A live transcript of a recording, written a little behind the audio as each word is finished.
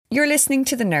You're listening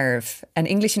to The Nerve, an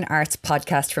English and Arts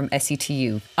podcast from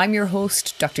SETU. I'm your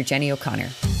host, Dr. Jenny O'Connor.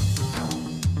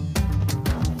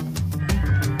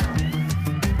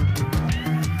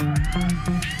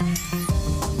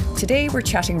 Today we're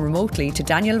chatting remotely to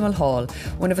Daniel Mulhall,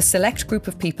 one of a select group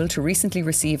of people to recently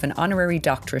receive an honorary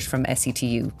doctorate from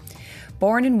SETU.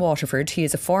 Born in Waterford, he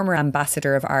is a former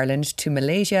ambassador of Ireland to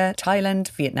Malaysia, Thailand,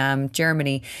 Vietnam,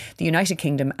 Germany, the United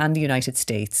Kingdom and the United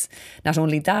States. Not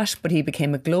only that, but he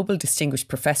became a Global Distinguished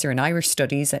Professor in Irish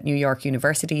Studies at New York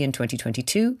University in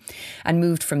 2022 and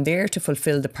moved from there to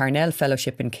fulfil the Parnell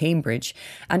Fellowship in Cambridge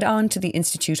and on to the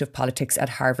Institute of Politics at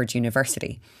Harvard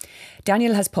University.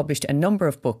 Daniel has published a number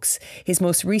of books, his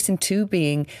most recent two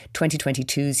being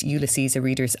 2022's Ulysses, A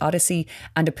Reader's Odyssey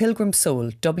and A Pilgrim Soul,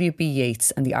 W.B.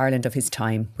 Yeats and the Ireland of His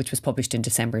Time, which was published in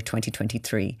December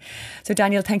 2023. So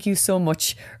Daniel, thank you so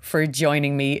much for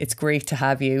joining me. It's great to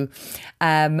have you.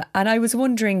 And I was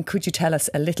wondering, could you tell us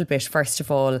a little bit, first of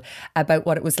all, about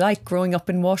what it was like growing up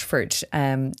in Waterford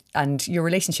and your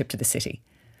relationship to the city?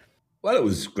 Well, it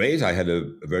was great. I had a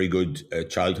very good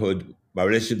childhood. My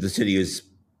relationship to the city is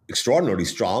extraordinarily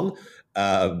strong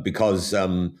because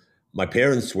my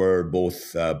parents were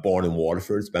both born in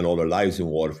Waterford, spent all their lives in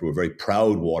Waterford. We're very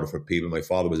proud Waterford people. My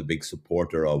father was a big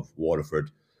supporter of Waterford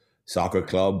Soccer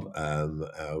Club.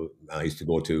 I used to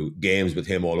go to games with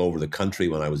him all over the country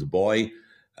when I was a boy,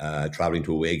 travelling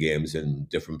to away games in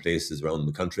different places around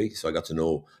the country. So I got to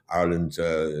know Ireland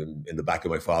in the back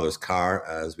of my father's car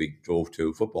as we drove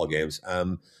to football games.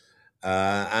 And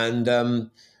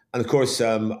of course,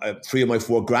 three of my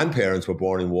four grandparents were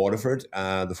born in Waterford.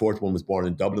 The fourth one was born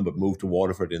in Dublin, but moved to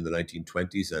Waterford in the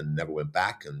 1920s and never went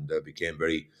back and became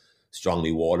very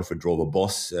strongly Waterford, drove a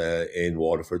bus in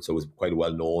Waterford. So was quite a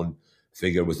well-known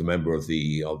figure, was a member of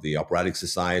the Operatic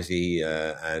Society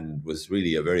and was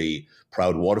really a very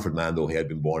proud Waterford man, though he had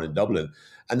been born in Dublin.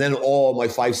 And then all my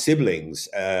five siblings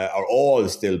are all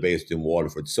still based in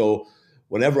Waterford. So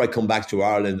whenever I come back to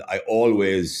Ireland, I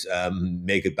always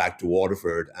make it back to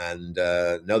Waterford. And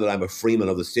now that I'm a freeman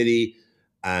of the city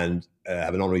and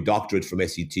have an honorary doctorate from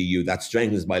SETU, that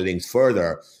strengthens my links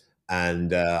further.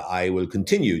 And I will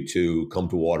continue to come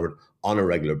to Waterford on a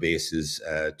regular basis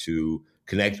to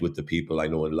connect with the people I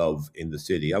know and love in the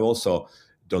city. I've also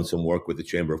done some work with the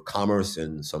Chamber of Commerce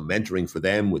and some mentoring for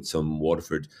them with some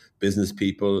Waterford business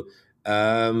people.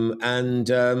 So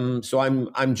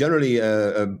I'm generally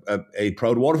a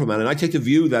proud Waterford man, and I take the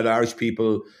view that Irish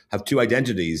people have two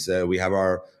identities. We have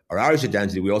our Irish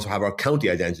identity. We also have our county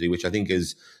identity, which I think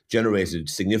is generated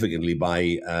significantly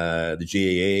by the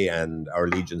GAA and our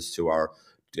allegiance to our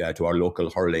local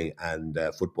hurling and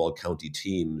football county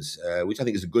teams, which I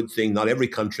think is a good thing. Not every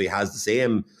country has the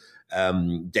same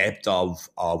depth of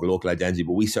local identity,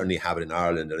 but we certainly have it in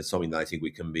Ireland, and it's something that I think we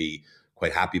can be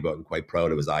quite happy about and quite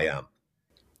proud of, as I am.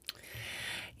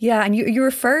 Yeah, and you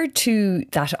referred to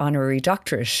that honorary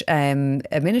doctorate a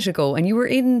minute ago, and you were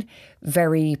in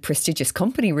very prestigious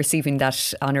company receiving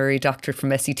that honorary doctorate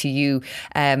from SETU.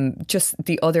 Just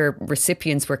the other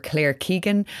recipients were Claire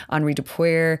Keegan, Henri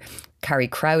Dupuer, Carrie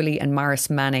Crowley and Maurice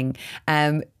Manning.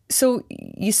 So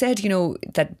you said,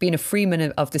 that being a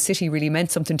freeman of the city really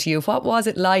meant something to you. What was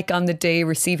it like on the day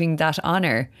receiving that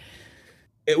honour?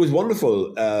 It was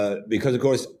wonderful because, of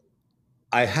course,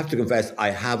 I have to confess,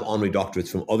 I have honorary doctorates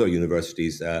from other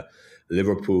universities,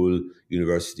 Liverpool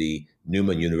University,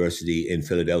 Newman University in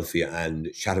Philadelphia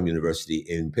and Chatham University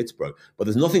in Pittsburgh. But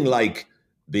there's nothing like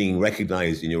being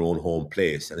recognised in your own home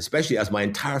place. And especially as my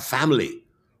entire family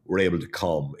were able to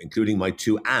come, including my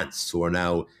two aunts who are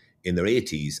now in their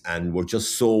 80s and were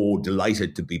just so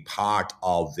delighted to be part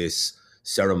of this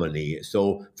ceremony.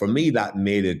 So for me, that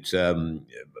made it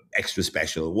extra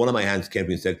special. One of my aunts came to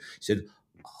me and said,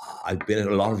 I've been at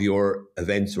a lot of your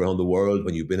events around the world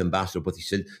when you've been ambassador, but he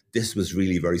said, this was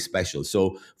really very special.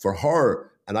 So for her,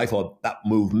 and I thought that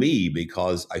moved me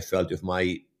because I felt if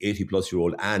my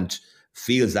 80-plus-year-old aunt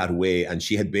feels that way, and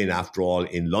she had been, after all,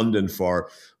 in London for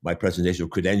my presentation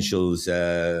of credentials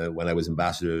when I was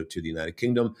ambassador to the United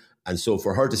Kingdom. And so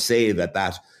for her to say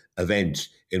that event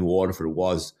in Waterford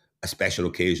was a special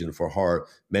occasion for her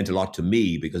meant a lot to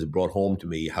me because it brought home to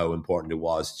me how important it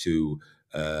was to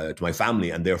my family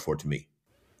and therefore to me.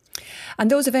 And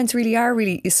those events really are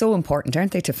so important,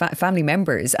 aren't they, to family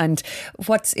members? And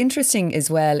what's interesting as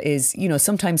well is,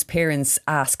 sometimes parents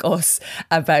ask us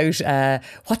about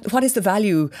what is the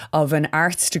value of an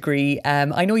arts degree.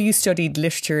 I know you studied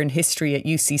literature and history at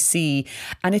UCC,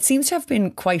 and it seems to have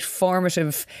been quite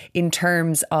formative in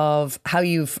terms of how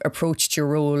you've approached your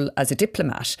role as a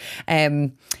diplomat.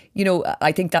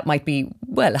 I think that might be,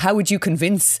 how would you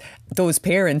convince those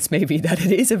parents maybe that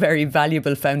it is a very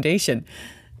valuable foundation?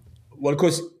 Well, of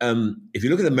course, if you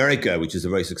look at America, which is a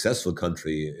very successful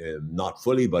country, not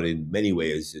fully, but in many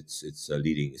ways, it's a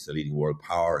leading world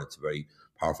power. It's a very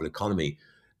powerful economy.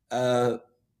 Uh,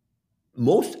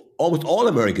 almost all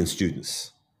American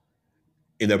students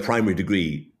in their primary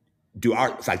degree do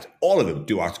art. In fact, all of them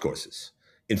do arts courses.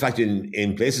 In fact,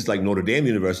 in places like Notre Dame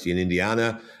University in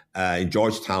Indiana, in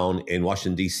Georgetown, in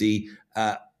Washington, D.C.,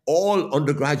 all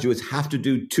undergraduates have to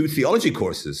do 2 theology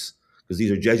courses because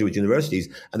these are Jesuit universities,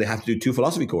 and they have to do 2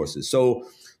 philosophy courses. So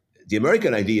the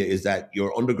American idea is that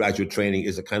your undergraduate training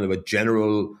is a kind of a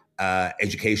general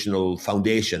educational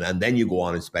foundation, and then you go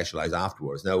on and specialize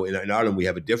afterwards. Now, in Ireland, we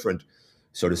have a different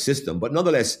sort of system, but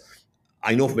nonetheless,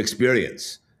 I know from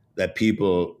experience that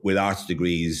people with arts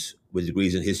degrees, with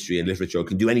degrees in history and literature,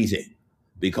 can do anything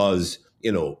because,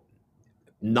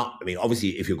 obviously,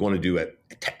 if you're going to do a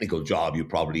technical job, you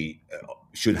probably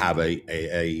should have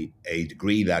a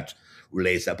degree that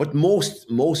relates that. But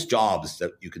most jobs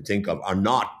that you can think of are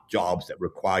not jobs that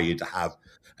require you to have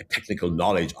a technical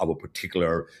knowledge of a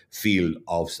particular field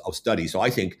of study. So I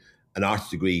think an arts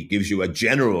degree gives you a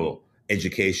general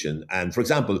education. And for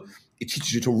example, it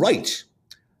teaches you to write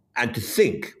and to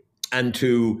think and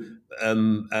to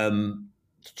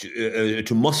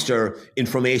muster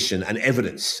information and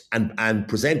evidence and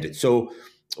present it. So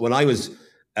when I was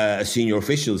a senior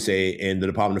official, say, in the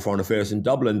Department of Foreign Affairs in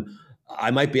Dublin, I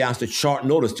might be asked at short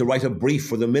notice to write a brief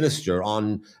for the minister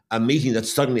on a meeting that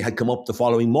suddenly had come up the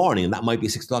following morning, and that might be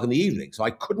 6 o'clock in the evening. So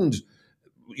I couldn't,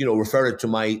 refer it to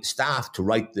my staff to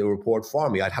write the report for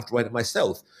me. I'd have to write it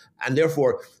myself. And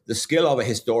therefore, the skill of a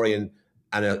historian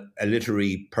and a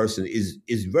literary person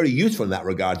is very useful in that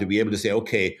regard, to be able to say,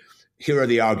 okay, here are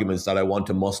the arguments that I want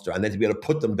to muster, and then to be able to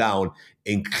put them down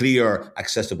in clear,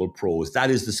 accessible prose. That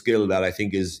is the skill that I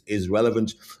think is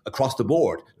relevant across the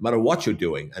board, no matter what you're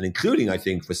doing, and including, I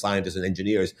think, for scientists and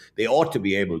engineers, they ought to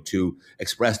be able to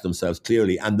express themselves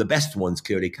clearly, and the best ones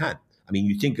clearly can. I mean,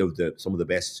 you think of some of the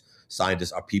best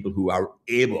scientists are people who are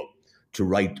able to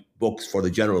write books for the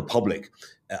general public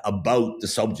about the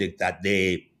subject that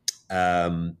they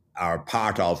are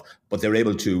part of, but they're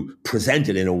able to present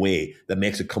it in a way that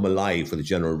makes it come alive for the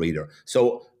general reader.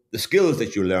 So the skills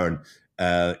that you learn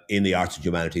in the arts and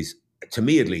humanities, to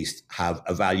me at least, have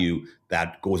a value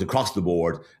that goes across the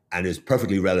board and is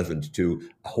perfectly relevant to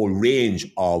a whole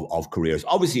range of careers.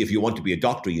 Obviously, if you want to be a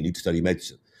doctor, you need to study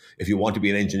medicine. If you want to be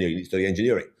an engineer, you need to study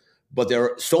engineering. But there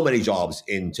are so many jobs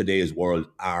in today's world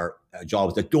are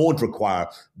jobs that don't require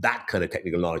that kind of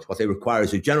technical knowledge. What they require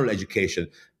is a general education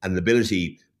and an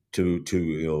ability to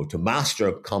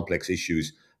master complex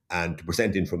issues and to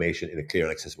present information in a clear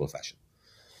and accessible fashion.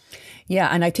 Yeah,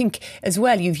 and I think as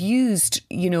well, you've used,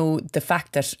 the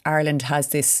fact that Ireland has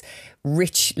this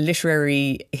rich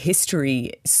literary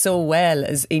history so well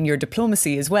as in your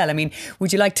diplomacy as well. I mean,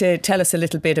 would you like to tell us a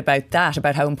little bit about that,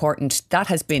 about how important that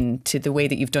has been to the way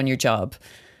that you've done your job?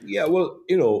 Yeah, well,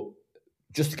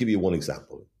 just to give you one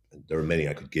example, and there are many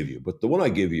I could give you, but the one I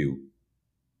give you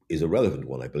is a relevant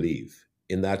one, I believe,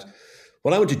 in that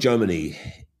when I went to Germany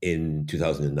in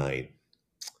 2009,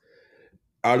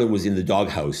 Ireland was in the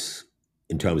doghouse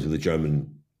in terms of the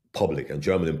German public, and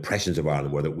German impressions of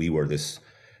Ireland were that we were this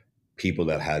people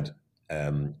that had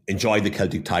enjoyed the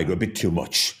Celtic Tiger a bit too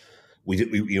much. We'd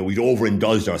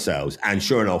overindulged ourselves, and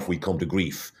sure enough, we'd come to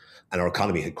grief, and our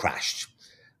economy had crashed.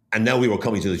 And now we were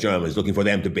coming to the Germans looking for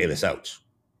them to bail us out.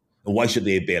 And why should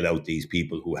they bail out these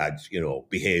people who had,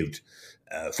 behaved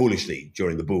foolishly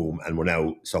during the boom and were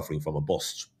now suffering from a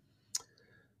bust?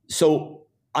 So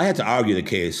I had to argue the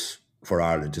case for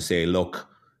Ireland to say, look,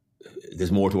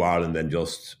 there's more to Ireland than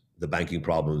just the banking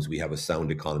problems. We have a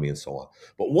sound economy and so on.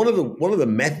 But one of the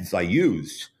methods I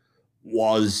used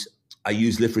was I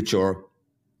used literature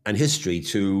and history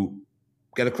to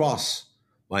get across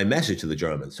my message to the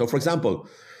Germans. So, for example,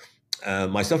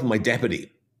 myself and my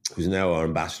deputy, who's now our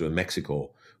ambassador in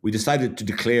Mexico, we decided to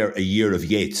declare a year of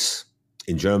Yeats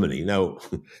in Germany. Now,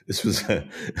 this was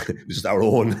just our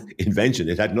own invention.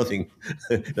 It had nothing,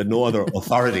 it had no other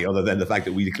authority other than the fact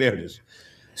that we declared it.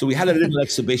 So we had a little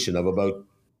exhibition of about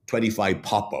 25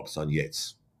 pop-ups on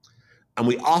Yeats. And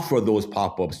we offered those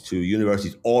pop-ups to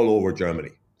universities all over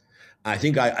Germany. I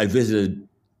think I visited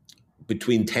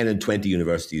between 10 and 20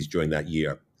 universities during that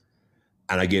year.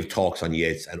 And I gave talks on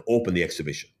Yeats and opened the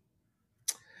exhibition.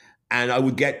 And I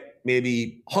would get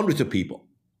maybe hundreds of people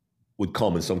would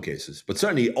come in some cases, but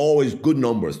certainly always good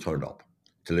numbers turned up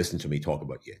to listen to me talk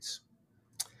about Yeats.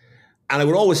 And I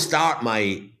would always start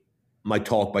my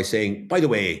talk by saying, by the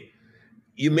way,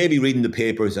 you may be reading the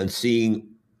papers and seeing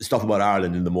stuff about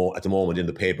Ireland at the moment in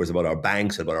the papers, about our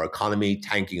banks, about our economy,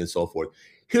 tanking and so forth.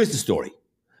 Here's the story.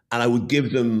 and I would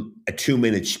give them a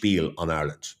 2-minute spiel on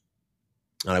Ireland.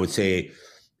 And I would say,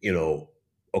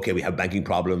 okay, we have banking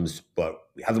problems, but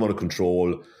we have them under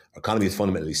control. Our economy is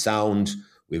fundamentally sound.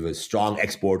 We have a strong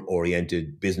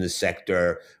export-oriented business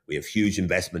sector. We have huge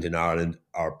investment in Ireland.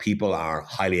 Our people are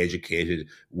highly educated,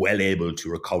 well able to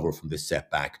recover from this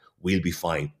setback. We'll be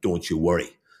fine. Don't you worry.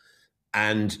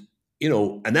 And,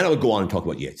 and then I would go on and talk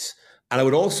about Yeats. And I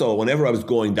would also, whenever I was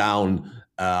going down,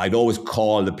 I'd always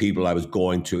call the people I was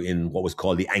going to in what was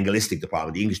called the Anglicistic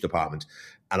department, the English department.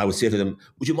 And I would say to them,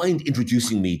 would you mind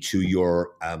introducing me to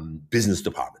your business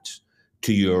department,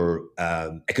 to your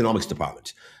economics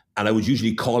department? And I would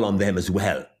usually call on them as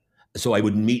well. So I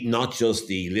would meet not just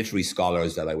the literary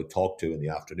scholars that I would talk to in the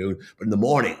afternoon, but in the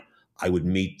morning, I would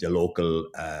meet the local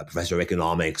professor of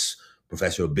economics,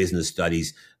 professor of business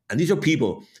studies. And these are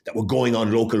people that were going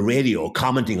on local radio,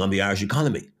 commenting on the Irish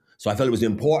economy. So I felt it was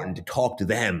important to talk to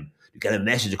them, to get a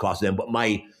message across to them. But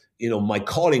my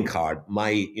calling card,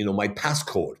 my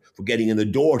passcode for getting in the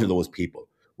door to those people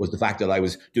was the fact that I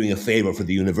was doing a favor for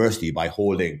the university by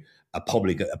holding a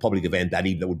public event that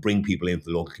evening that would bring people into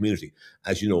the local community.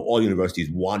 As you know, all universities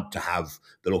want to have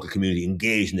the local community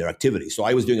engaged in their activities. So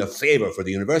I was doing a favor for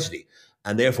the university,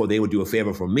 and therefore they would do a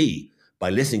favor for me by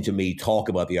listening to me talk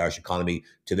about the Irish economy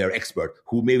to their expert,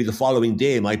 who maybe the following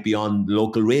day might be on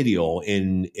local radio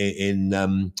in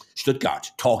Stuttgart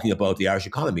talking about the Irish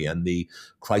economy and the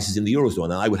crisis in the Eurozone.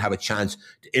 And I would have a chance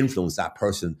to influence that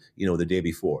person, the day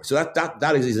before. So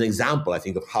that is an example, I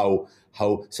think, of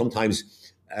how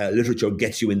sometimes literature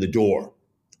gets you in the door.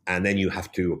 And then you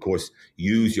have to, of course,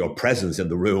 use your presence in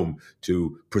the room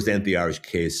to present the Irish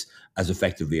case as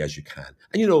effectively as you can.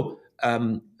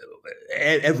 And,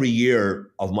 every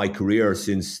year of my career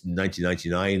since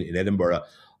 1999 in Edinburgh,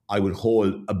 I would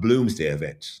hold a Bloomsday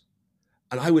event.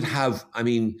 And I would have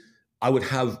coming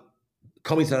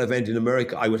to that event in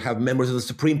America, I would have members of the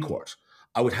Supreme Court.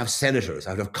 I would have senators.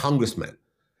 I would have congressmen.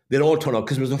 They'd all turn up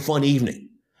because it was a fun evening.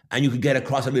 And you could get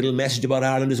across a little message about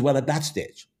Ireland as well at that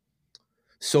stage.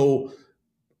 So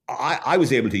I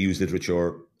was able to use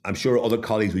literature. I'm sure other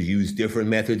colleagues would use different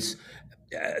methods.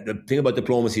 The thing about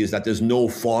diplomacy is that there's no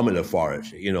formula for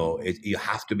it. You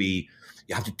have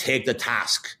to take the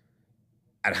task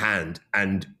at hand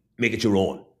and make it your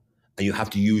own, and you have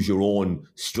to use your own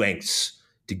strengths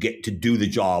to get to do the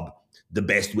job the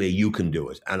best way you can do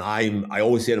it. And I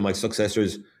always say to my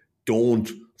successors, don't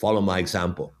follow my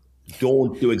example.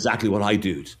 Don't do exactly what I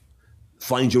did.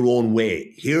 Find your own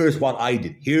way. Here's what I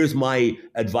did. Here's my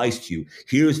advice to you.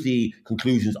 Here's the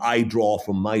conclusions I draw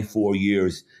from my 4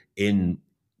 years in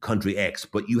country X,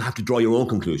 but you have to draw your own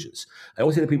conclusions. I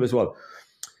always say to people as well,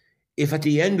 if at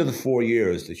the end of the 4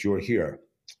 years that you're here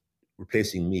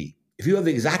replacing me, if you have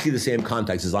exactly the same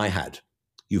contacts as I had,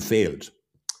 you failed.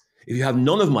 If you have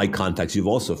none of my contacts, you've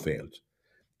also failed.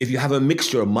 If you have a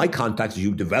mixture of my contacts that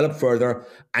you've developed further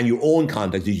and your own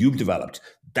contacts that you've developed,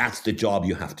 that's the job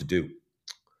you have to do.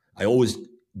 I always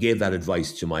gave that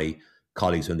advice to my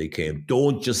colleagues when they came.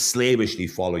 Don't just slavishly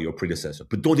follow your predecessor,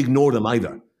 but don't ignore them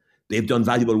either. They've done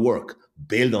valuable work.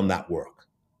 Build on that work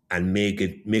and make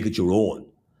it your own,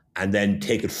 and then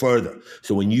take it further.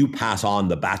 So when you pass on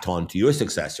the baton to your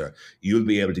successor, you'll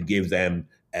be able to give them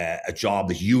a job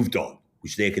that you've done,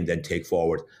 which they can then take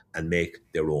forward and make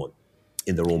their own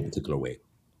in their own particular way.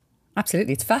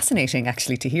 Absolutely. It's fascinating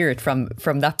actually to hear it from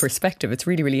that perspective. It's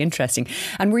really, really interesting.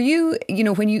 And were you,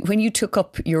 when you took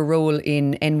up your role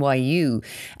in NYU,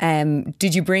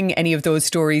 did you bring any of those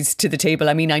stories to the table?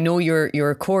 I mean, I know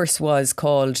your course was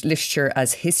called Literature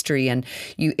as History, and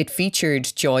it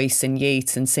featured Joyce and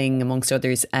Yeats and Synge amongst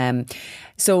others.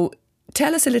 So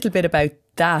tell us a little bit about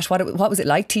that. What was it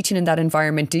like teaching in that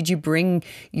environment? Did you bring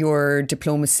your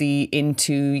diplomacy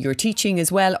into your teaching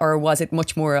as well, or was it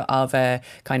much more of a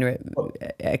kind of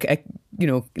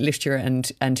literature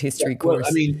and history course?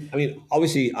 Well, I mean,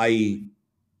 obviously, I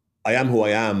am who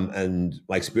I am, and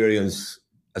my experience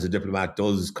as a diplomat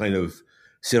does kind of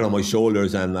sit on my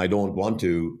shoulders, and I don't want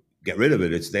to get rid of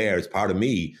it. It's there. It's part of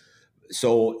me.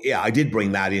 So yeah, I did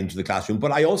bring that into the classroom,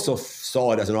 but I also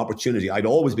saw it as an opportunity. I'd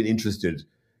always been interested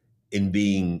in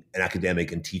being an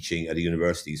academic and teaching at a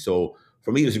university. So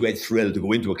for me, it was a great thrill to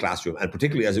go into a classroom, and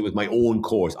particularly as it was my own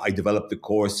course. I developed the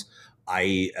course.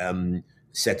 I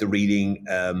set the reading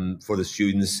for the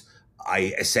students.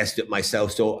 I assessed it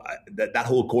myself. So that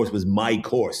whole course was my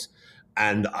course.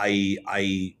 And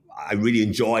I really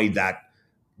enjoyed that,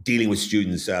 dealing with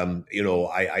students. I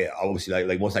obviously,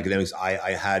 like most academics,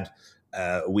 I had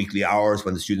weekly hours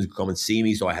when the students could come and see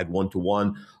me. So I had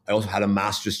one-to-one. I also had a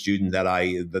master's student that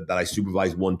I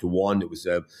supervised one-to-one. It was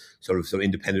a sort of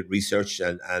independent research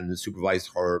and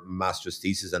supervised her master's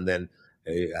thesis. And then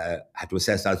had to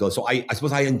assess that as well. So I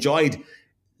suppose I enjoyed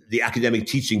the academic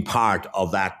teaching part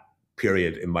of that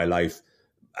period in my life,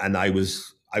 and I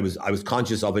was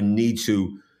conscious of a need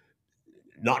to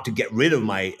not to get rid of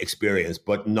my experience,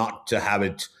 but not to have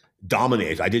it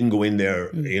dominate. I didn't go in there,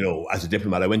 as a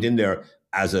diplomat. I went in there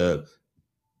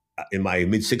in my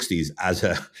mid-60s as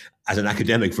an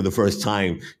academic for the first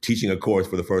time, teaching a course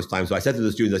for the first time. So I said to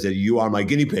the students, I said, "You are my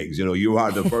guinea pigs. You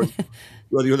are the first.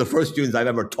 You're the first students I've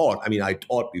ever taught. I mean, I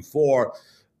taught before.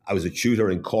 I was a tutor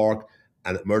in Cork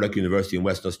and at Murdoch University in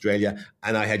Western Australia,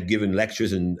 and I had given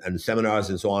lectures and seminars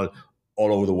and so on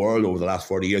all over the world over the last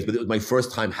 40 years. But it was my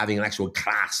first time having an actual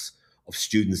class of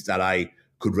students that I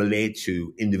could relate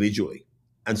to individually.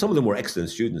 And some of them were excellent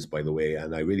students, by the way,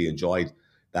 and I really enjoyed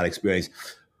that experience.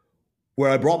 Where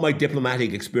I brought my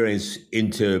diplomatic experience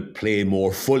into play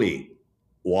more fully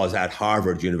was at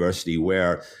Harvard University,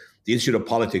 where the Institute of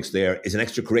Politics there is an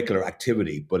extracurricular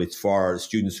activity, but it's for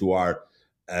students who are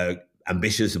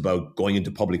ambitious about going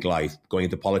into public life, going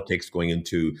into politics, going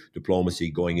into diplomacy,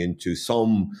 going into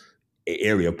some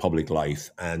area of public life.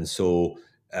 And so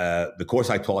the course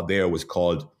I taught there was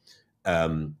called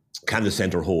Can the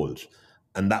Centre Hold?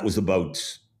 And that was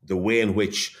about the way in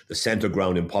which the centre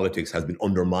ground in politics has been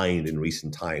undermined in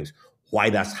recent times, why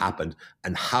that's happened,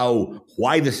 and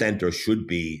why the centre should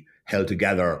be held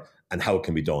together and how it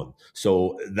can be done.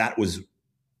 So that was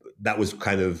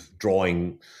kind of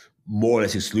drawing more or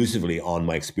less exclusively on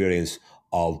my experience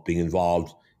of being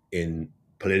involved in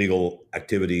political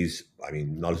activities. I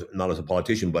mean, not as a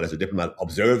politician, but as a diplomat,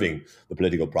 observing the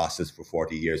political process for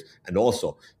 40 years, and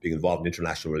also being involved in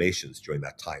international relations during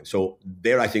that time. So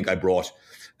there, I think I brought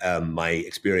my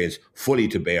experience fully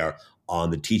to bear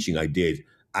on the teaching I did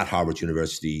at Harvard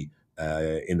University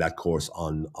in that course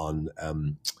on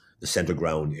the centre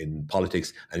ground in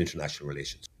politics and international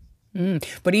relations.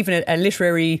 But even a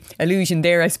literary allusion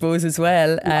there, I suppose, as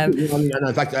well. And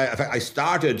in fact, I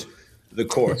started the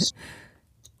course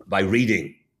by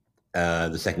reading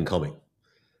The Second Coming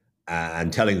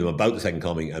and telling them about The Second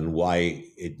Coming and why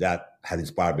that had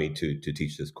inspired me to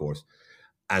teach this course.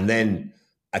 And then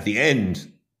at the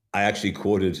end, I actually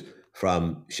quoted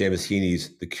from Seamus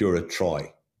Heaney's The Cure at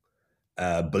Troy.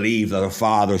 Believe that a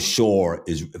farther shore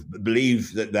is,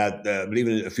 believe in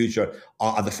a future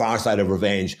on the far side of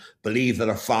revenge, believe that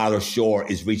a farther shore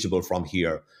is reachable from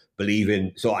here.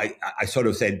 So I sort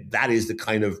of said that is the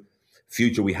kind of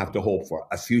future we have to hope for,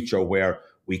 a future where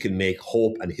we can make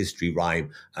hope and history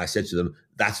rhyme. And I said to them,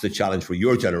 that's the challenge for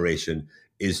your generation,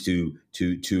 is to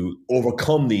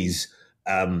overcome these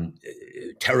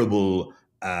terrible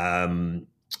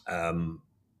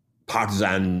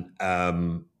partisan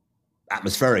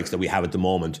atmospherics that we have at the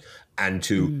moment, and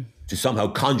to somehow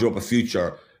conjure up a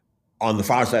future on the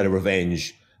far side of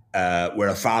revenge where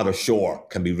a farther shore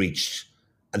can be reached.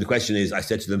 And the question is, I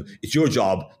said to them, it's your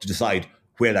job to decide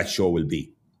where that shore will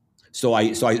be. So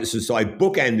I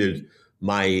bookended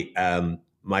my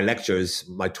my lectures,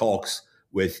 my talks,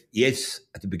 with Yeats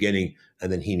at the beginning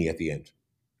and then Heaney at the end.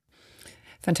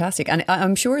 Fantastic. And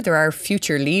I'm sure there are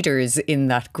future leaders in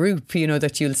that group,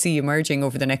 that you'll see emerging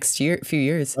over the next few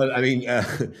years. Well, I mean,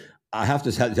 I have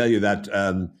to tell you that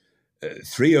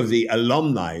 3 of the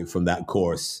alumni from that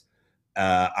course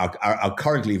are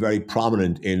currently very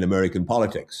prominent in American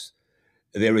politics.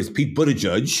 There is Pete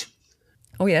Buttigieg.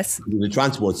 Oh, yes. The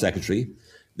transport secretary.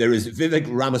 There is Vivek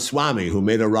Ramaswamy, who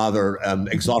made a rather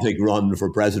exotic run for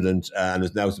president and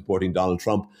is now supporting Donald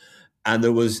Trump. And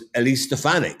there was Elise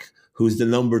Stefanik, who's the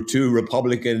number 2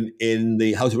 Republican in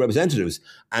the House of Representatives,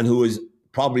 and who is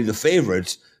probably the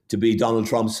favorite to be Donald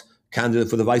Trump's candidate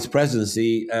for the vice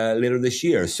presidency later this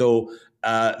year. So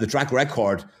the track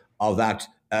record of that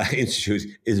institute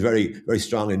is very, very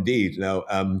strong indeed. Now,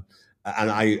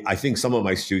 and I think some of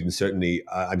my students, certainly,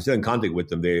 I'm still in contact with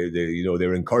them.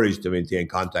 They're encouraged to maintain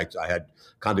contact. I had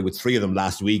contact with 3 of them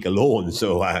last week alone.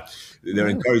 So they're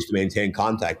encouraged to maintain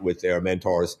contact with their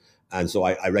mentors. And so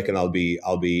I reckon I'll be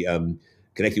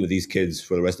connecting with these kids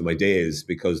for the rest of my days,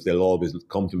 because they'll always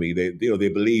come to me. They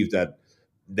believe that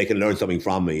they can learn something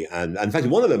from me. And in fact,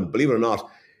 one of them, believe it or not,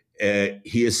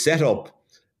 he has set up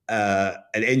an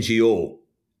NGO,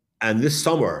 and this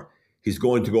summer he's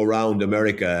going to go around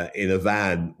America in a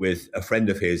van with a friend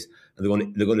of his,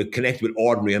 and they're going to connect with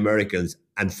ordinary Americans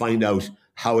and find out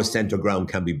how a centre ground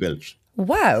can be built.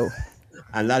 Wow!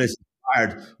 And that is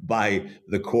inspired by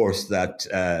the course that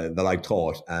I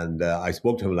taught, and I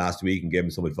spoke to him last week and gave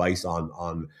him some advice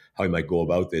on how he might go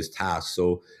about this task.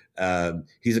 So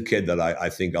he's a kid that I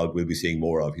think we'll be seeing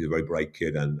more of. He's a very bright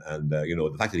kid, and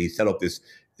the fact that he set up this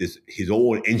his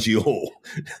own NGO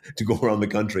to go around the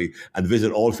country and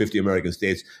visit all 50 American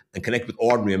states and connect with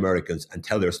ordinary Americans and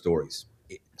tell their stories.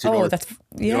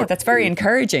 That's very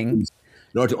encouraging.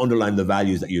 In order to underline the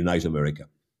values that unite America.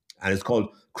 And it's called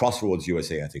Crossroads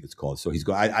USA, I think it's called. So he's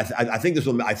got. I think this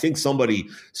will. I think some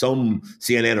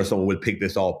CNN or someone will pick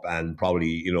this up and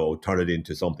probably turn it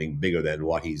into something bigger than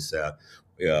what he's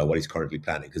currently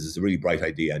planning, because it's a really bright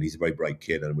idea and he's a very bright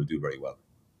kid and will do very well.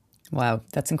 Wow,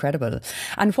 that's incredible.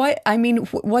 And why? I mean,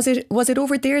 was it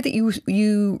over there that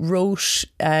you wrote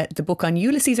the book on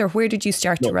Ulysses, or where did you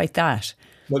start to write that?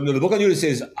 Well, no, the book on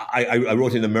Ulysses, I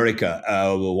wrote in America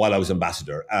while I was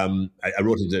ambassador. I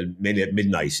wrote it mainly at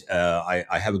midnight.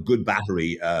 I have a good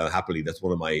battery, happily. That's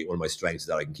one of my strengths,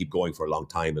 that I can keep going for a long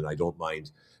time, and I don't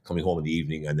mind coming home in the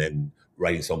evening and then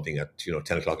writing something at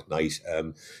 10 o'clock at night.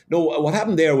 No, what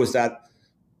happened there was that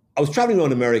I was traveling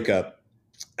around America,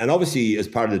 and obviously as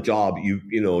part of the job, you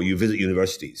visit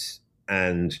universities,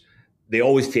 and they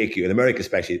always take you, in America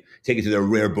especially, take you to their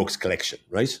rare books collection,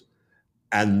 right?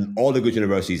 And all the good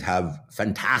universities have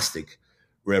fantastic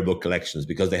rare book collections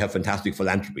because they have fantastic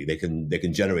philanthropy. They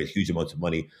can generate huge amounts of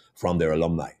money from their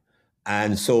alumni.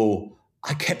 And so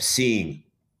I kept seeing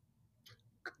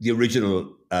the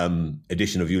original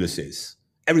edition of Ulysses.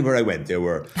 Everywhere I went, they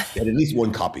had at least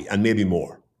one copy and maybe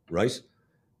more, right?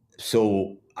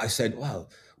 So I said,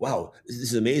 wow, this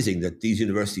is amazing that these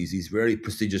universities, these very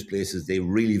prestigious places, they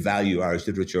really value Irish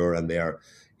literature, and they are,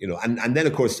 and then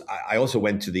of course I also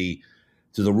went to the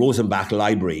Rosenbach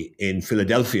Library in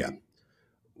Philadelphia,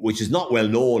 which is not well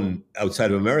known outside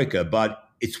of America, but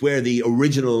it's where the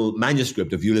original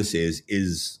manuscript of Ulysses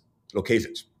is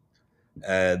located.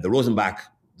 The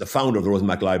founder of the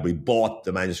Rosenbach Library, bought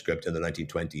the manuscript in the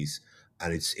 1920s,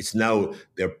 and it's now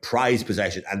their prized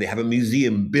possession, and they have a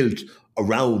museum built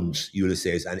around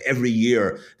Ulysses, and every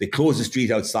year they close the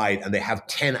street outside and they have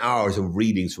 10 hours of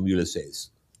readings from Ulysses,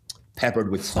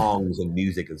 peppered with songs and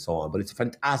music and so on. But it's a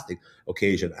fantastic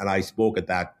occasion. And I spoke at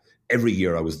that every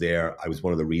year I was there. I was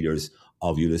one of the readers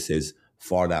of Ulysses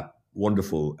for that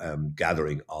wonderful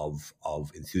gathering of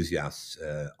enthusiasts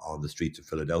on the streets of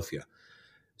Philadelphia.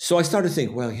 So I started to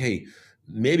think, well, hey,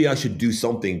 maybe I should do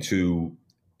something to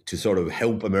sort of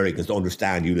help Americans to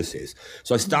understand Ulysses.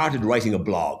 So I started writing a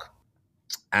blog,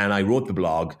 and I wrote the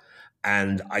blog.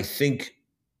 And I think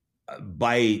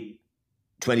by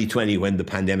 2020, when the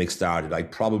pandemic started, I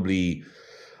probably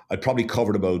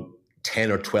covered about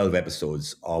 10 or 12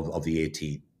 episodes of the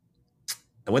 18.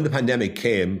 And when the pandemic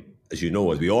came, as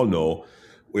we all know,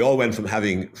 we all went from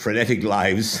having frenetic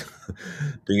lives,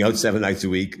 being out 7 nights a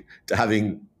week, to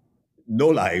having no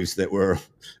lives, that were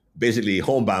basically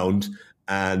homebound,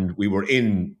 and we were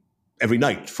in every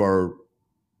night for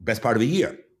the best part of a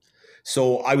year.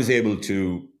 So I was able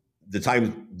to, the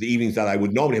evenings that I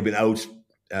would normally have been out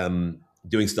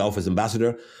doing stuff as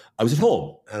ambassador, I was at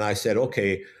home, and I said,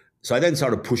 okay. So I then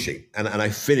started pushing, and I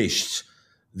finished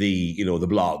the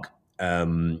blog,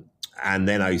 and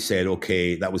then I said,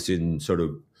 okay, that was in sort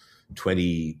of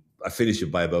I finished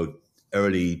it by about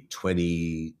early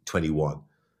 2021,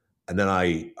 and then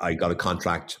I got a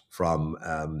contract from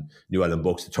New Island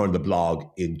Books to turn the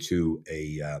blog into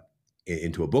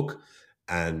a book,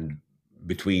 and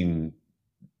between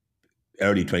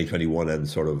early 2021 and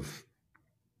sort of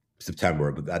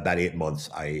September, but that 8 months,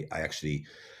 I actually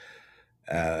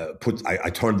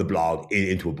I turned the blog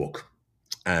into a book,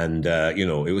 and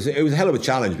it was a hell of a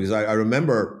challenge, because I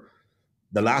remember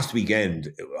the last weekend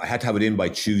I had to have it in by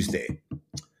Tuesday, and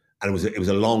it was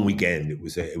a long weekend. It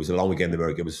was a long weekend in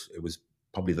America. It was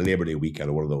probably the Labor Day weekend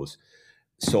or one of those.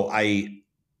 So my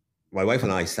wife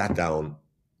and I sat down.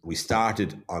 We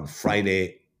started on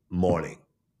Friday morning,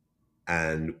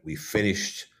 and we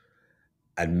finished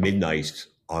at midnight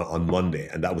on Monday,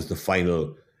 and that was the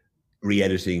final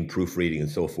re-editing, proofreading, and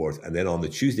so forth. And then on the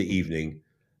Tuesday evening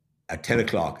at 10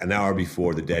 o'clock, an hour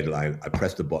before the deadline, I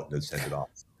pressed the button and sent it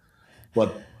off.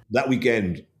 But that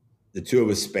weekend, the two of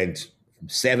us spent from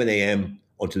 7 a.m.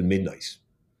 until midnight.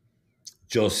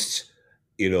 Just,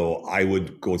 I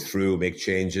would go through, make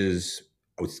changes.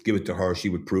 I would give it to her. She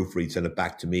would proofread, send it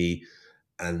back to me.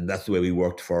 And that's the way we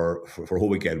worked for a whole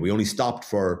weekend. We only stopped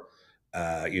for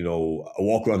a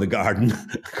walk around the garden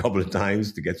a couple of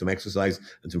times to get some exercise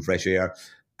and some fresh air.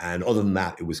 And other than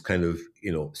that, it was kind of,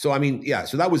 so I mean, yeah,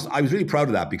 so I was really proud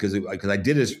of that, because I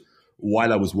did it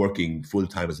while I was working full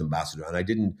time as ambassador.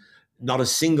 And not a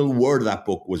single word of that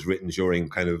book was written during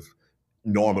kind of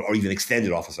normal or even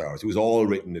extended office hours. It was all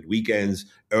written at weekends,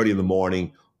 early in the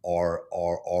morning, or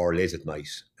late at night.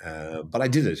 But I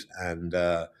did it. And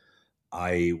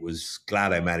I was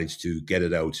glad I managed to get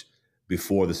it out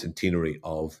before the centenary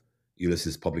of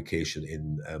Ulysses publication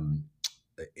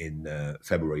in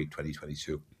February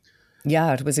 2022.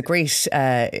 Yeah, it was a great.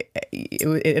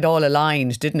 It all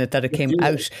aligned, didn't it? That it came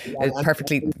out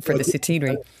perfectly for the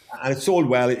centenary. And it sold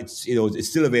well. It's it's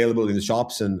still available in the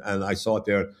shops, and I saw it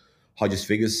there, Hodges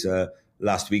Figgis,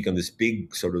 last week on this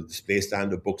big sort of display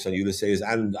stand of books on Ulysses.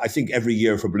 And I think every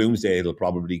year for Bloomsday it'll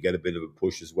probably get a bit of a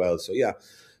push as well. So yeah.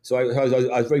 So I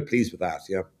was very pleased with that.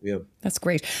 Yeah. That's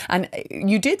great. And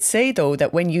you did say, though,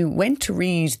 that when you went to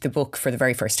read the book for the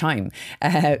very first time,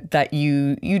 that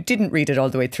you didn't read it all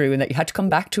the way through and that you had to come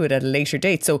back to it at a later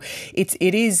date. So it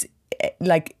is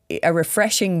like a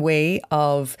refreshing way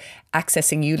of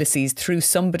accessing Ulysses through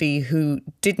somebody who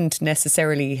didn't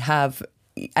necessarily have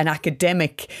an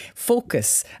academic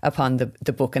focus upon the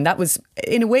book. And that was,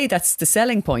 in a way, that's the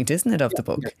selling point, isn't it, of the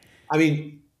book? I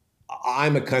mean,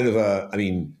 I'm a kind of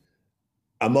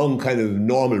among kind of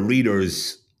normal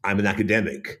readers, I'm an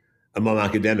academic. Among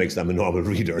academics, I'm a normal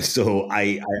reader. So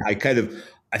I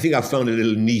think I've found a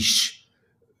little niche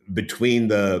between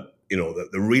the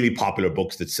really popular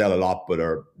books that sell a lot but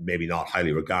are maybe not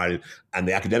highly regarded, and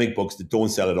the academic books that don't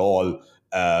sell at all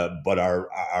but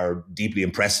are deeply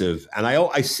impressive. And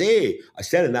I said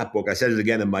in that book, I said it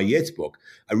again in my Yeats book,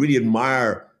 I really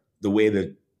admire the way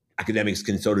that academics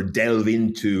can sort of delve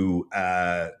into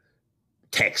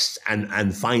texts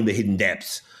and find the hidden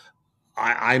depths.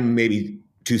 I'm maybe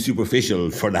too superficial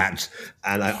for that,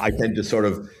 and I tend to sort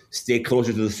of stay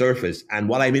closer to the surface. And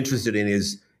what I'm interested in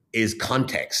is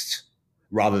context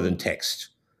rather than text.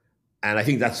 And I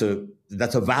think that's a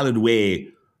valid way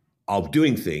of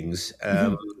doing things.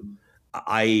 I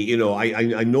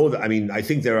know that. I mean, I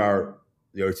think there are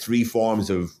three forms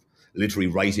of literary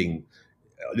writing.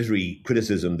 Literary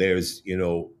criticism. There's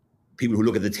people who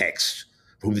look at the text,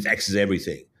 for whom the text is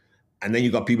everything, and then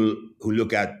you've got people who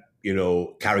look at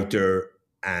character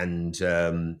and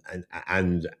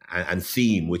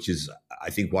theme, which is I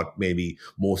think what maybe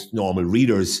most normal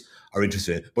readers are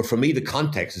interested in. But for me, the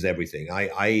context is everything.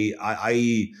 I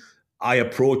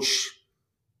approach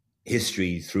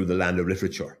history through the land of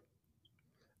literature,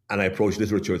 and I approach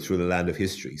literature through the land of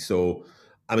history. So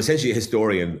I'm essentially a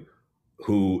historian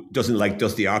who doesn't like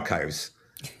dusty archives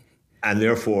and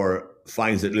therefore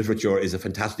finds that literature is a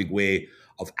fantastic way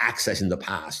of accessing the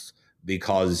past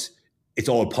because it's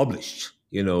all published.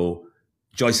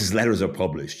 Joyce's letters are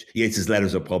published. Yeats's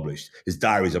letters are published. His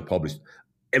diaries are published.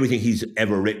 Everything he's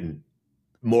ever written,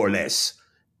 more or less,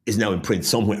 is now in print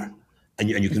somewhere. And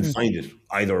you can find it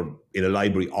either in a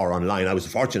library or online. I was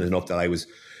fortunate enough that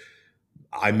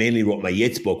I mainly wrote my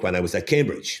Yeats book when I was at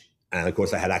Cambridge. And of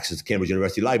course, I had access to Cambridge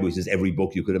University Library, which is every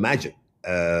book you could imagine,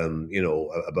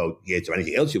 about Yeats or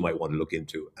anything else you might want to look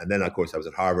into. And then, of course, I was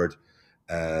at Harvard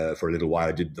for a little while.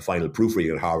 I did the final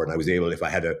proofreading at Harvard, and I was able, if I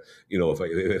had a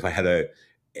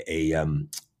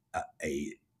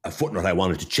footnote I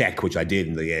wanted to check, which I did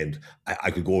in the end,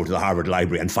 I could go over to the Harvard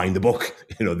Library and find the book,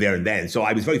 there and then. So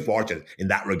I was very fortunate in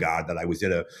that regard that I was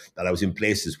in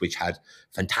places which had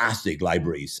fantastic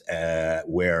libraries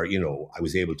where I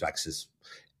was able to access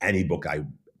any book I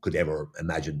could ever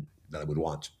imagine that I would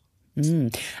want.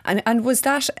 And was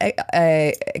that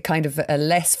a kind of a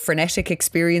less frenetic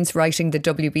experience writing the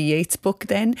W.B. Yeats book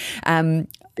then? You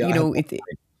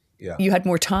had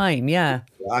more time, yeah.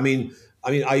 I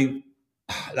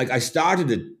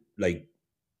started it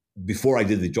before I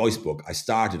did the Joyce book.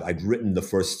 I'd written the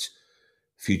first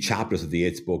few chapters of the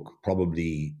Yeats book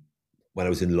probably when I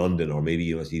was in London or maybe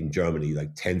even Germany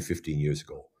 10, 15 years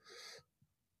ago.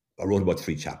 I wrote about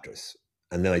 3 chapters,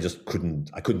 and then I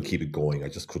couldn't keep it going. I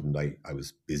just couldn't. I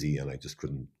was busy and I just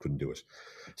couldn't do it.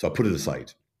 So I put it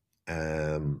aside.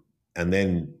 And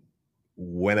then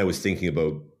when I was thinking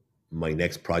about my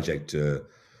next project,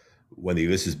 when the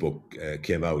Ulysses book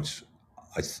came out,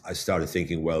 I started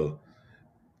thinking, well,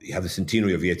 you have the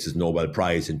centenary of Yeats' Nobel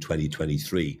Prize in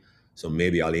 2023. So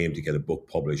maybe I'll aim to get a book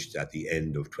published at the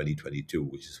end of 2022,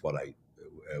 which is what I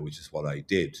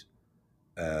did.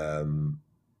 Sorry,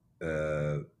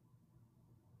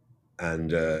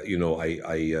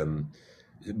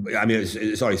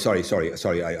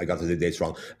 I got the dates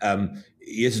wrong.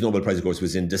 Yeats' Nobel Prize, of course,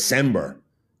 was in December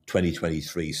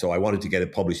 2023. So I wanted to get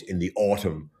it published in the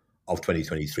autumn of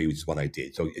 2023, which is what I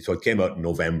did. So it came out in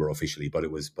November officially, but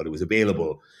it was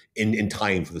available in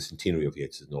time for the centenary of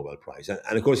Yeats' Nobel Prize.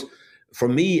 And of course, for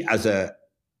me as a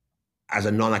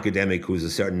non-academic who's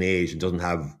a certain age and doesn't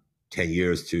have 10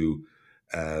 years to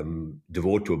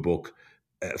devote to a book,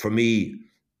 for me,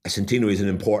 a centenary is an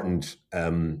important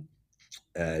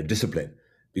discipline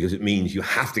because it means you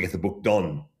have to get the book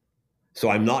done. So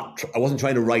I wasn't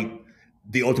trying to write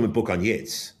the ultimate book on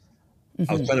Yeats.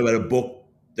 I was trying to write a book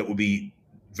that would be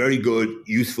very good,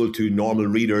 useful to normal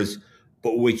readers,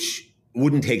 but which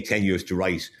wouldn't take 10 years to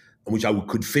write, and which I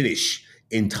could finish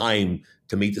in time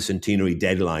to meet the centenary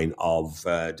deadline of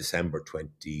December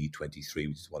 2023,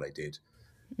 which is what I did.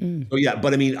 So yeah,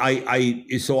 but I mean, I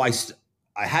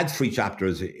had 3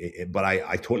 chapters, but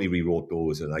I totally rewrote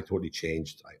those, and I totally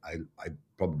changed. I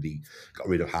probably got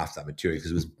rid of half that material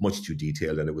because it was much too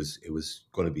detailed, and it was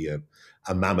going to be a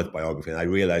mammoth biography. And I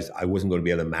realized I wasn't going to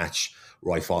be able to match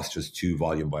Roy Foster's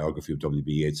 2-volume biography of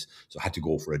W.B. Yeats, so I had to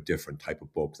go for a different type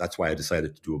of book. That's why I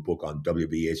decided to do a book on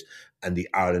W.B. Yeats and the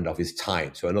Ireland of his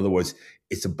time. So in other words,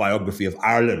 it's a biography of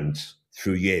Ireland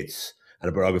through Yeats and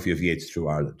a biography of Yeats through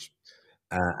Ireland.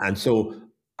 And so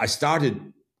I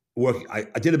started work. I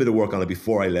did a bit of work on it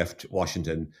before I left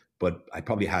Washington, but I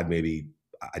probably had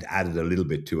I'd added a little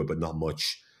bit to it, but not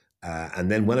much. And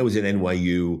then when I was in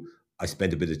NYU, I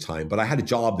spent a bit of time, but I had a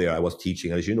job there. I was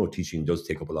teaching. And as you know, teaching does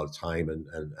take up a lot of time and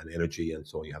energy. And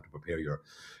so you have to prepare your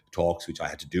talks, which I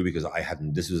had to do because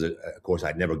this was a course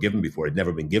I'd never given before. It'd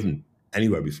never been given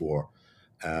anywhere before.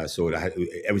 So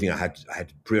everything I had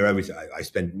to prepare everything. I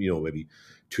spent, maybe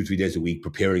 2-3 days a week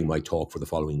preparing my talk for the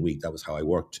following week. That was how I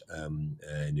worked in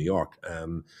New York.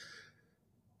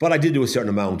 But I did do a certain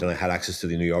amount, and I had access to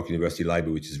the New York University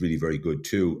Library, which is really very good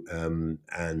too. But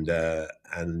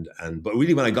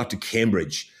really, when I got to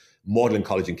Cambridge, Magdalen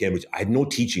College in Cambridge, I had no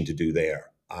teaching to do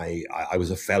there. I was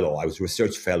a fellow. I was a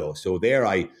research fellow. So there,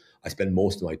 I spent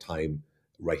most of my time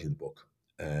writing the book.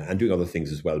 And doing other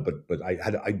things as well, but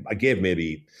I gave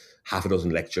maybe half a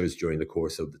dozen lectures during the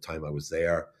course of the time I was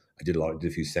there. I did a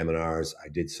few seminars. I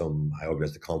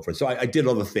organized a conference. So I did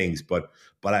other things, but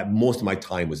most of my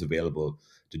time was available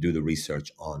to do the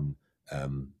research on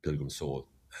Pilgrim Soul.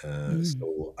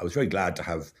 So I was very glad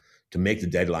to make the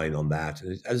deadline on that.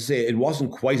 As I say, it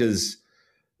wasn't quite as,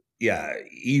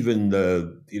 even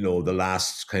the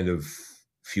last kind of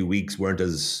few weeks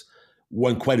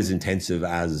weren't quite as intensive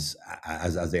as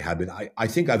they had been. I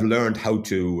think I've learned how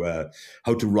to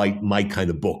write my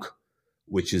kind of book,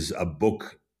 which is a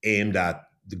book aimed at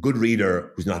the good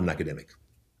reader who's not an academic.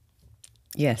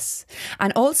 Yes.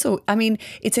 And also, I mean,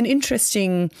 it's an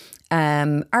interesting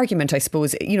argument, I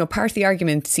suppose. Part of the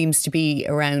argument seems to be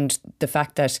around the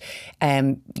fact that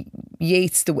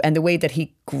Yeats and the way that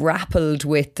he grappled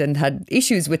with and had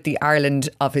issues with the Ireland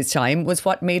of his time was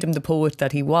what made him the poet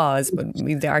that he was, but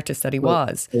the artist that he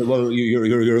was. Well,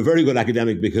 you're a very good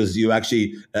academic because you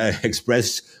actually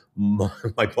expressed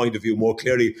my point of view more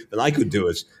clearly than I could do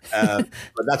it.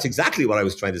 But that's exactly what I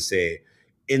was trying to say,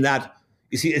 in that,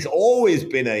 you see, it's always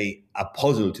been a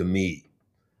puzzle to me.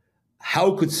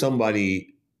 How could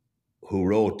somebody who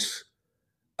wrote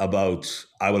about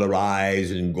I will arise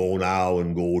and go now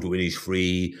and go to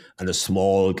Innisfree and a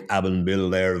small cabin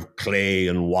built there of clay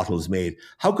and wattles made,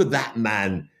 how could that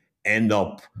man end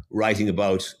up writing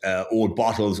about old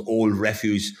bottles, old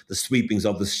refuse, the sweepings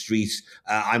of the streets,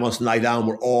 I must lie down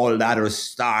where all ladders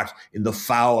start in the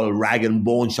foul rag and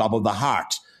bone shop of the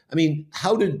heart? I mean,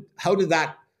 how did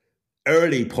that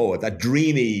early poet, that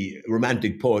dreamy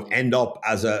romantic poet, end up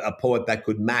as a poet that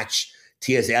could match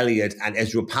T.S. Eliot and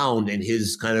Ezra Pound in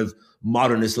his kind of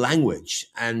modernist language?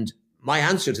 And my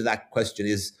answer to that question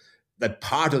is that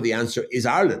part of the answer is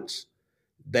Ireland,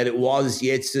 that it was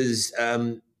Yeats's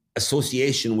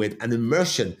association with and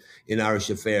immersion in Irish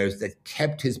affairs that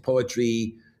kept his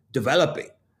poetry developing.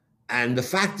 And the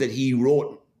fact that he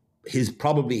wrote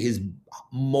probably his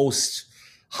most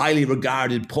highly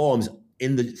regarded poems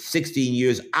in the 16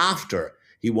 years after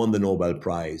he won the Nobel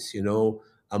Prize,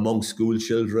 Among School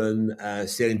Children,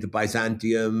 Sailing to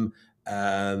Byzantium,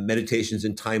 Meditations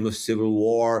in Time of Civil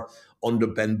War, Under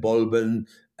Ben Bulben,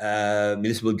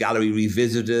 Municipal Gallery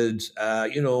Revisited,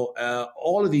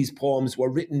 all of these poems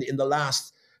were written in the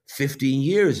last 15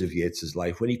 years of Yeats's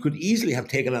life, when he could easily have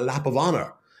taken a lap of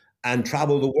honor and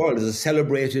traveled the world as a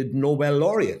celebrated Nobel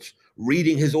laureate,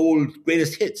 reading his old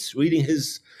greatest hits, reading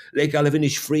his Lake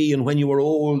Alavinish Free and When You Were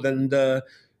Old and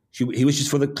He Wishes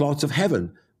for the Clouds of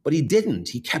Heaven. But he didn't.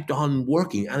 He kept on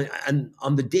working. And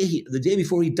on the day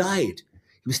before he died,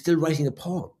 he was still writing a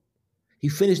poem. He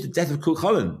finished The Death of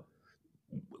Cuchulainn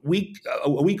a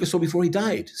week or so before he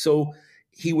died. So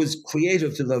he was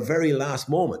creative to the very last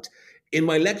moment. In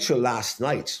my lecture last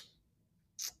night,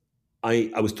 I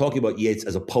was talking about Yeats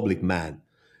as a public man,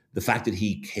 the fact that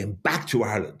he came back to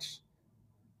Ireland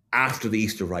after the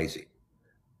Easter Rising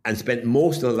and spent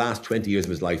most of the last 20 years of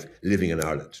his life living in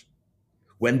Ireland,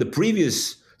 when the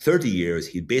previous 30 years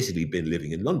he'd basically been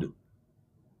living in London.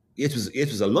 Yeats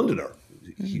was a Londoner.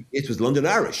 Yeats was London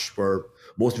Irish for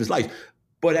most of his life.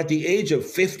 But at the age of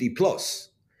 50 plus,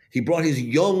 he brought his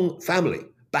young family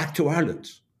back to Ireland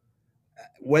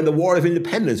when the War of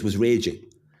Independence was raging,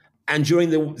 and during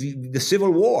the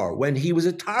Civil War, when he was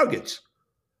a target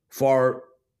for,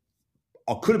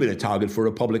 or could have been a target for,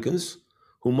 Republicans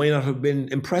who might not have been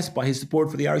impressed by his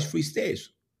support for the Irish Free State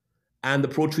and the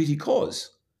pro-treaty cause.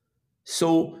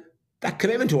 So that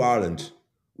commitment to Ireland,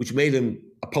 which made him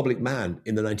a public man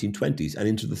in the 1920s and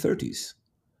into the 30s,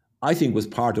 I think was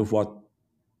part of what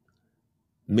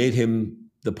made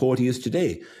him the poet he is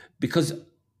today. Because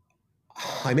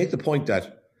I make the point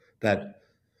that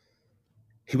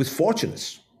he was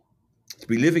fortunate to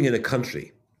be living in a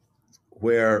country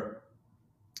where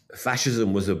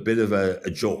fascism was a bit of a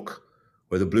joke,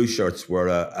 where the blue shirts were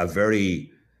a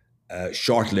very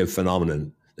short-lived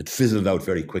phenomenon that fizzled out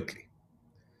very quickly.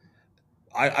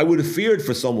 I would have feared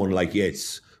for someone like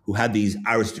Yeats, who had these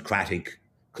aristocratic,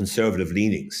 conservative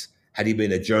leanings, had he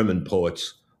been a German poet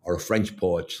or a French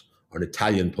poet or an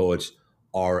Italian poet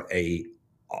or a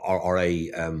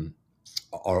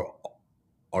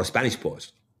Spanish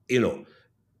poet. You know,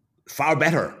 far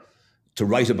better to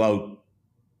write about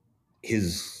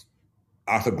his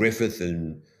Arthur Griffith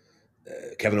and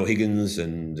Kevin O'Higgins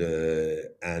and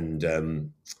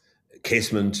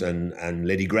Casement and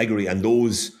Lady Gregory and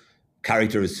those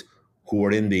characters who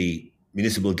were in the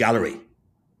municipal gallery,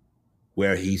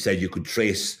 where he said you could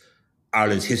trace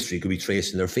Ireland's history, could be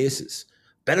traced in their faces.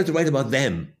 Better to write about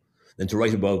them than to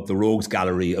write about the rogues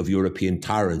gallery of European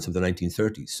tyrants of the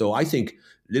 1930s. So I think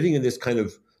living in this kind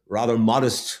of rather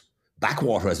modest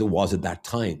backwater, as it was at that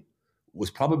time, was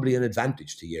probably an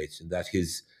advantage to Yeats, in that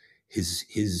his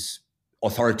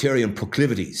authoritarian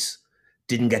proclivities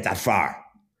didn't get that far.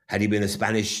 Had he been a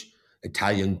Spanish,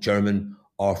 Italian, German,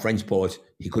 or French poet,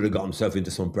 he could have got himself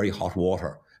into some very hot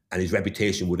water, and his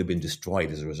reputation would have been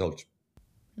destroyed as a result.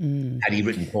 Had he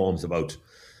written poems about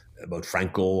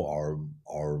Franco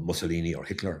or Mussolini or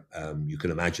Hitler, you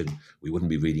can imagine we wouldn't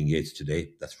be reading Yeats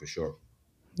today, that's for sure.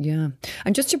 Yeah.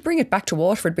 And just to bring it back to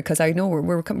Waterford, because I know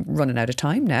we're running out of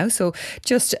time now. So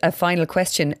just a final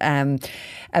question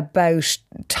about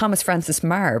Thomas Francis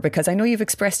Meagher, because I know you've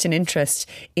expressed an interest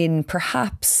in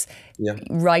perhaps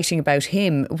writing about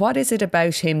him. What is it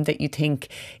about him that you think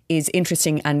is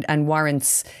interesting and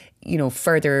warrants,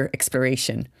 further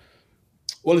exploration?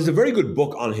 Well, there's a very good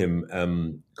book on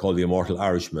him called The Immortal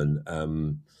Irishman,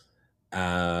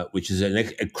 which is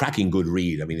a cracking good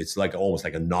read. I mean, it's like almost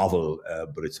like a novel,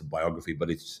 but it's a biography.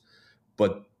 But it's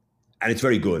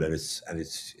very good, and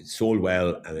it's sold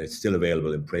well, and it's still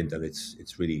available in print, and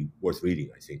it's really worth reading,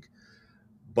 I think.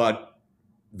 But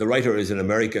the writer is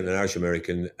an Irish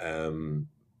American,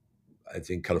 I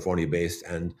think California based,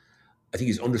 and I think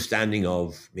his understanding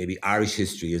of maybe Irish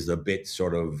history is a bit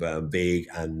sort of vague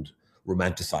and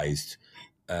romanticized.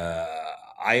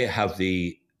 I have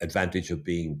the advantage of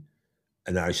being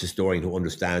an Irish historian who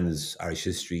understands Irish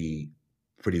history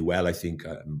pretty well. I think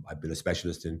I've been a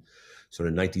specialist in sort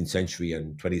of 19th century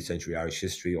and 20th century Irish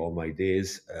history all my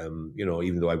days.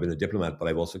 Even though I've been a diplomat, but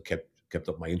I've also kept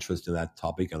up my interest in that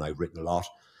topic, and I've written a lot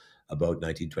about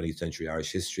 19th, 20th century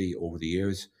Irish history over the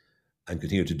years and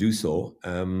continue to do so.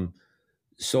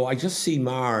 So I just see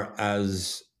Meagher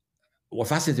as, what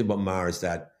fascinates me about Meagher is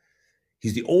that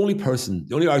he's the only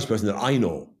Irish person that I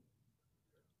know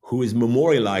who is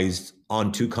memorialized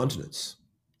on two continents.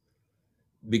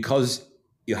 Because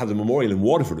you have the memorial in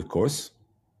Waterford, of course,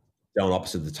 down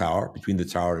opposite the Tower, between the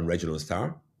Tower and Reginald's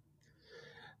Tower.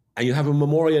 And you have a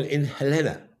memorial in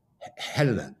Helena,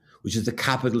 which is the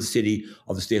capital city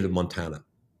of the state of Montana.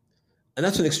 And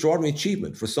that's an extraordinary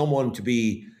achievement for someone to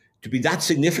be that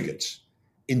significant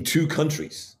in two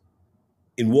countries,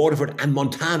 in Waterford and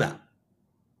Montana,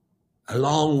 a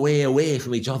long way away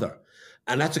from each other.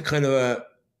 And that's a kind of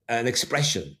an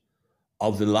expression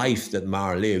of the life that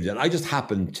Meagher lived. And I just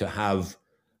happened to have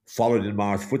followed in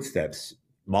Meagher's footsteps,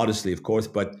 modestly, of course,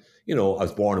 but, I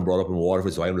was born and brought up in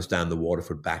Waterford, so I understand the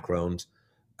Waterford background.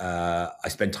 I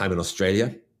spent time in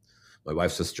Australia. My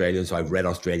wife's Australian, so I've read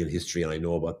Australian history, and I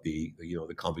know about the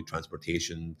convict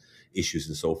transportation issues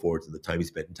and so forth, and the time he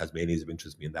spent in Tasmania has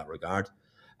interested me in that regard.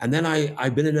 And then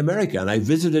I've been in America, and I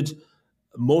visited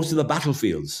most of the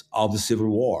battlefields of the Civil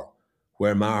War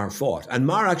where Meagher fought. And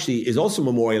Meagher actually is also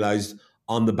memorialized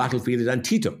on the battlefield at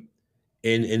Antietam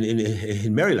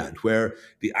in Maryland, where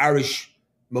the Irish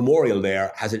memorial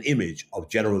there has an image of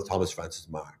General Thomas Francis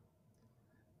Meagher.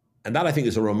 And that, I think,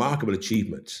 is a remarkable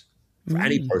achievement for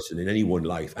any person in any one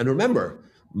life. And remember,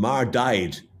 Meagher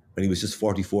died when he was just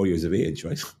 44 years of age,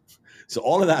 right? So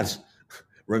all of that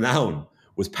renown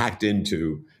was packed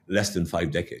into less than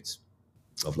 5 decades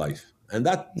of life. And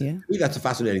that, to me, that's a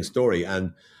fascinating story.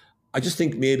 And I just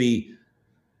think maybe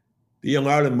the Young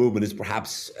Ireland movement is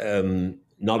perhaps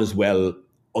not as well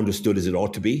understood as it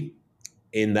ought to be,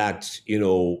 in that, you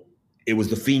know, it was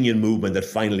the Fenian movement that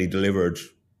finally delivered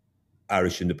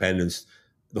Irish independence.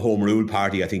 The Home Rule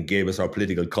Party, I think, gave us our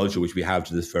political culture, which we have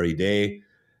to this very day.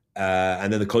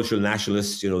 And then the cultural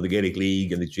nationalists, you know, the Gaelic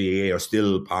League and the GAA are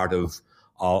still part of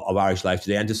Irish life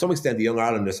today. And to some extent, the Young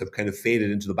Irelanders have kind of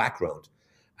faded into the background.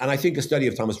 And I think a study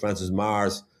of Thomas Francis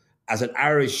Meagher's as an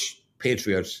Irish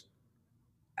patriot,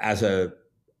 as a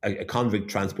convict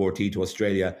transportee to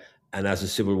Australia, and as a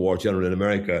Civil War general in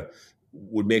America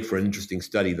would make for an interesting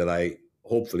study that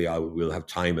hopefully I will have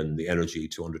time and the energy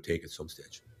to undertake at some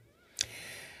stage.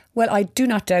 Well, I do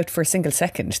not doubt for a single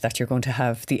second that you're going to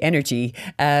have the energy.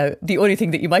 The only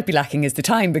thing that you might be lacking is the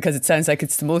time, because it sounds like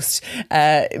it's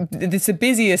the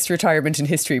busiest retirement in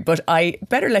history. But I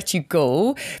better let you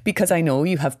go, because I know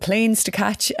you have planes to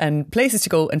catch and places to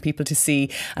go and people to see.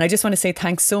 And I just want to say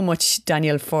thanks so much,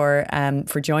 Daniel, for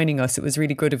joining us. It was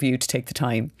really good of you to take the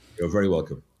time. You're very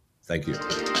welcome. Thank you.